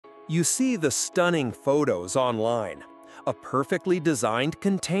You see the stunning photos online. A perfectly designed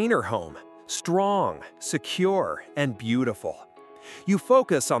container home, strong, secure, and beautiful. You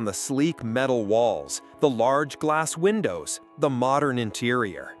focus on the sleek metal walls, the large glass windows, the modern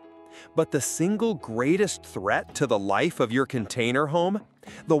interior. But the single greatest threat to the life of your container home,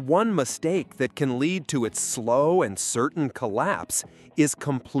 the one mistake that can lead to its slow and certain collapse, is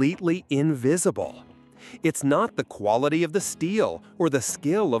completely invisible. It's not the quality of the steel or the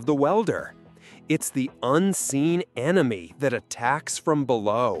skill of the welder. It's the unseen enemy that attacks from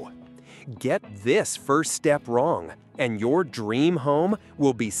below. Get this first step wrong, and your dream home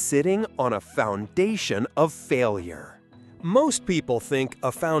will be sitting on a foundation of failure. Most people think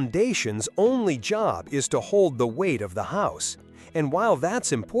a foundation's only job is to hold the weight of the house. And while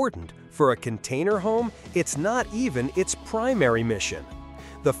that's important, for a container home, it's not even its primary mission.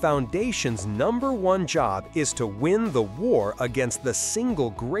 The foundation's #1 job is to win the war against the single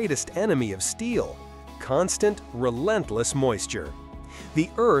greatest enemy of steel: constant, relentless moisture.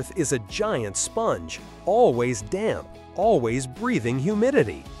 The earth is a giant sponge, always damp, always breathing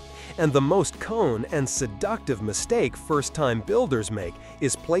humidity. And the most common and seductive mistake first-time builders make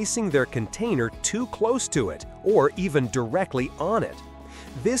is placing their container too close to it, or even directly on it.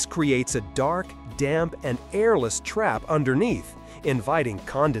 This creates a dark, damp, and airless trap underneath, inviting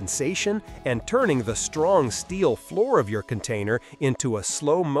condensation and turning the strong steel floor of your container into a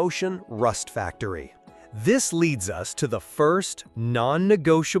slow-motion rust factory. This leads us to the first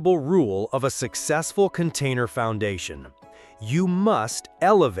non-negotiable rule of a successful container foundation. You must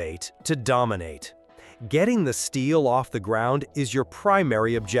elevate to dominate. Getting the steel off the ground is your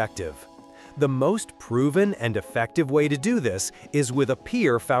primary objective. The most proven and effective way to do this is with a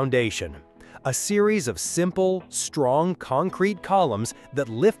pier foundation, a series of simple, strong concrete columns that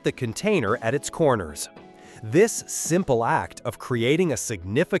lift the container at its corners. This simple act of creating a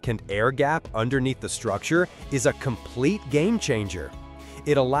significant air gap underneath the structure is a complete game changer.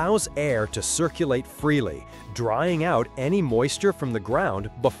 It allows air to circulate freely, drying out any moisture from the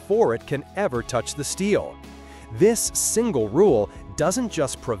ground before it can ever touch the steel. This single rule doesn't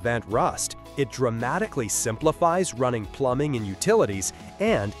just prevent rust, it dramatically simplifies running plumbing and utilities,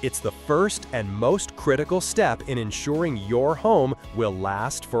 and it's the first and most critical step in ensuring your home will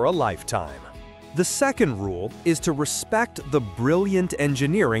last for a lifetime. The second rule is to respect the brilliant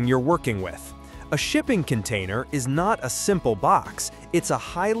engineering you're working with. A shipping container is not a simple box, it's a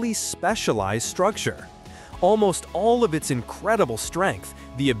highly specialized structure. Almost all of its incredible strength,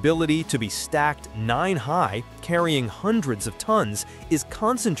 the ability to be stacked 9 high, carrying hundreds of tons, is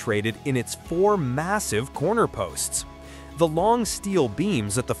concentrated in its 4 massive corner posts. The long steel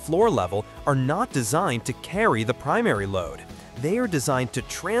beams at the floor level are not designed to carry the primary load. They are designed to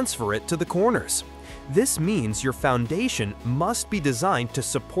transfer it to the corners. This means your foundation must be designed to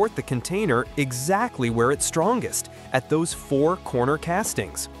support the container exactly where it's strongest, at those 4 corner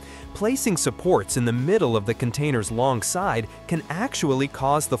castings. Placing supports in the middle of the container's long side can actually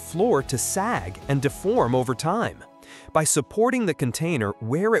cause the floor to sag and deform over time. By supporting the container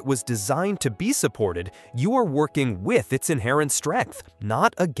where it was designed to be supported, you are working with its inherent strength,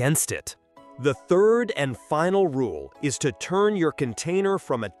 not against it. The third and final rule is to turn your container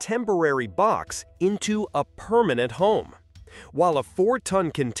from a temporary box into a permanent home. While a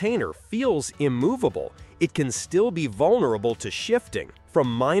 4-ton container feels immovable, it can still be vulnerable to shifting, from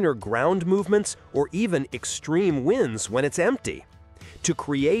minor ground movements or even extreme winds when it's empty. To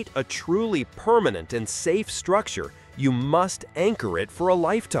create a truly permanent and safe structure, you must anchor it for a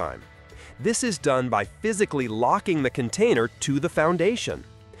lifetime. This is done by physically locking the container to the foundation.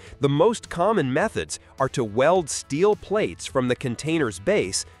 The most common methods are to weld steel plates from the container's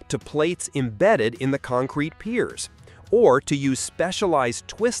base to plates embedded in the concrete piers, or to use specialized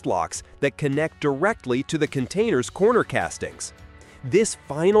twist locks that connect directly to the container's corner castings. This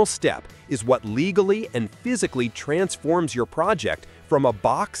final step is what legally and physically transforms your project from a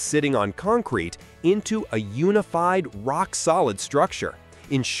box sitting on concrete into a unified, rock-solid structure,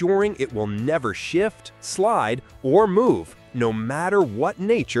 ensuring it will never shift, slide, or move, no matter what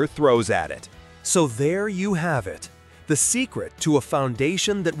nature throws at it. So there you have it. The secret to a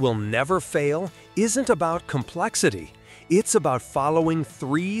foundation that will never fail isn't about complexity. It's about following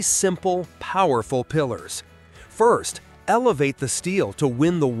 3 simple, powerful pillars. First, elevate the steel to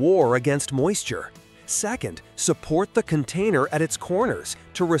win the war against moisture. Second, support the container at its corners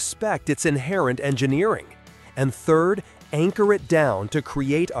to respect its inherent engineering. And third, anchor it down to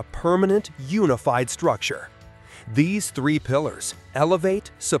create a permanent, unified structure. These 3 pillars,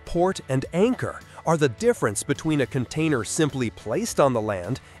 elevate, support, and anchor, are the difference between a container simply placed on the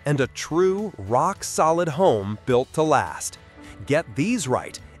land and a true, rock-solid home built to last. Get these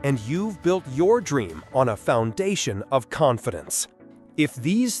right, and you've built your dream on a foundation of confidence. If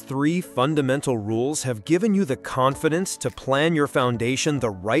these 3 fundamental rules have given you the confidence to plan your foundation the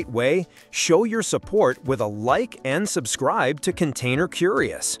right way, show your support with a like and subscribe to Container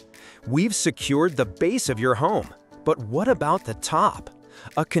Curious. We've secured the base of your home, but what about the top?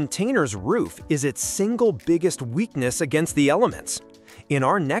 A container's roof is its single biggest weakness against the elements. In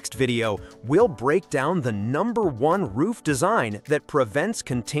our next video, we'll break down the #1 roof design that prevents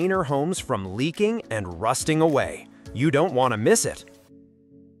container homes from leaking and rusting away. You don't want to miss it.